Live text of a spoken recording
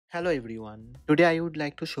Hello everyone. Today I would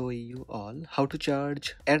like to show you all how to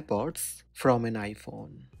charge AirPods from an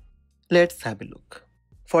iPhone. Let's have a look.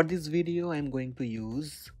 For this video I am going to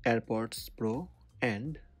use AirPods Pro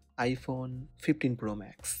and iPhone 15 Pro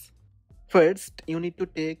Max. First, you need to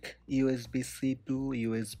take USB-C to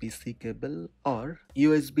USB-C cable or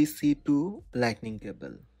USB-C to Lightning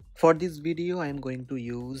cable. For this video I am going to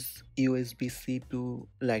use USB-C to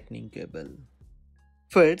Lightning cable.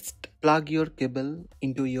 First, plug your cable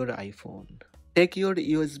into your iPhone. Take your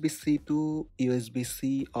USB-C to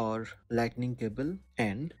USB-C or Lightning cable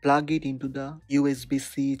and plug it into the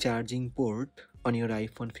USB-C charging port on your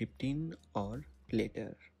iPhone 15 or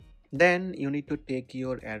later. Then you need to take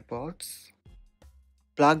your AirPods.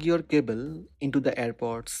 Plug your cable into the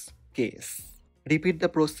AirPods case. Repeat the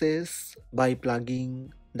process by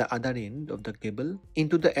plugging the other end of the cable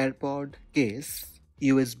into the AirPod case,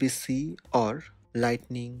 USB-C or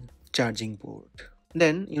Lightning charging port.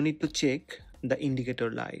 Then you need to check the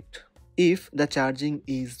indicator light. If the charging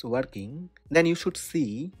is working, then you should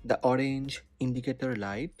see the orange indicator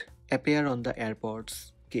light appear on the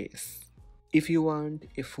AirPods case. If you want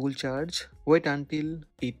a full charge, wait until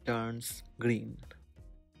it turns green.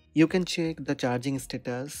 You can check the charging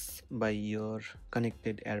status by your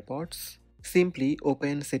connected AirPods. Simply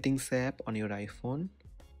open Settings app on your iPhone.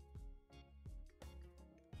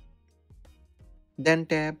 Then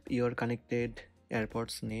tap your connected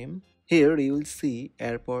AirPods name. Here you will see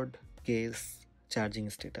AirPod case charging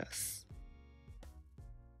status.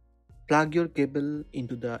 Plug your cable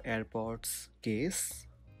into the AirPods case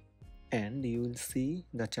and you will see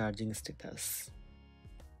the charging status.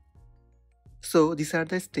 So these are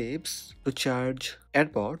the steps to charge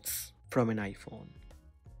AirPods from an iPhone.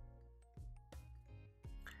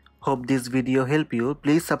 Hope this video helped you.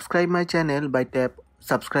 Please subscribe my channel by tap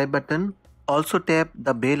subscribe button. Also tap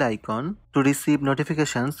the bell icon to receive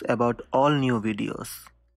notifications about all new videos.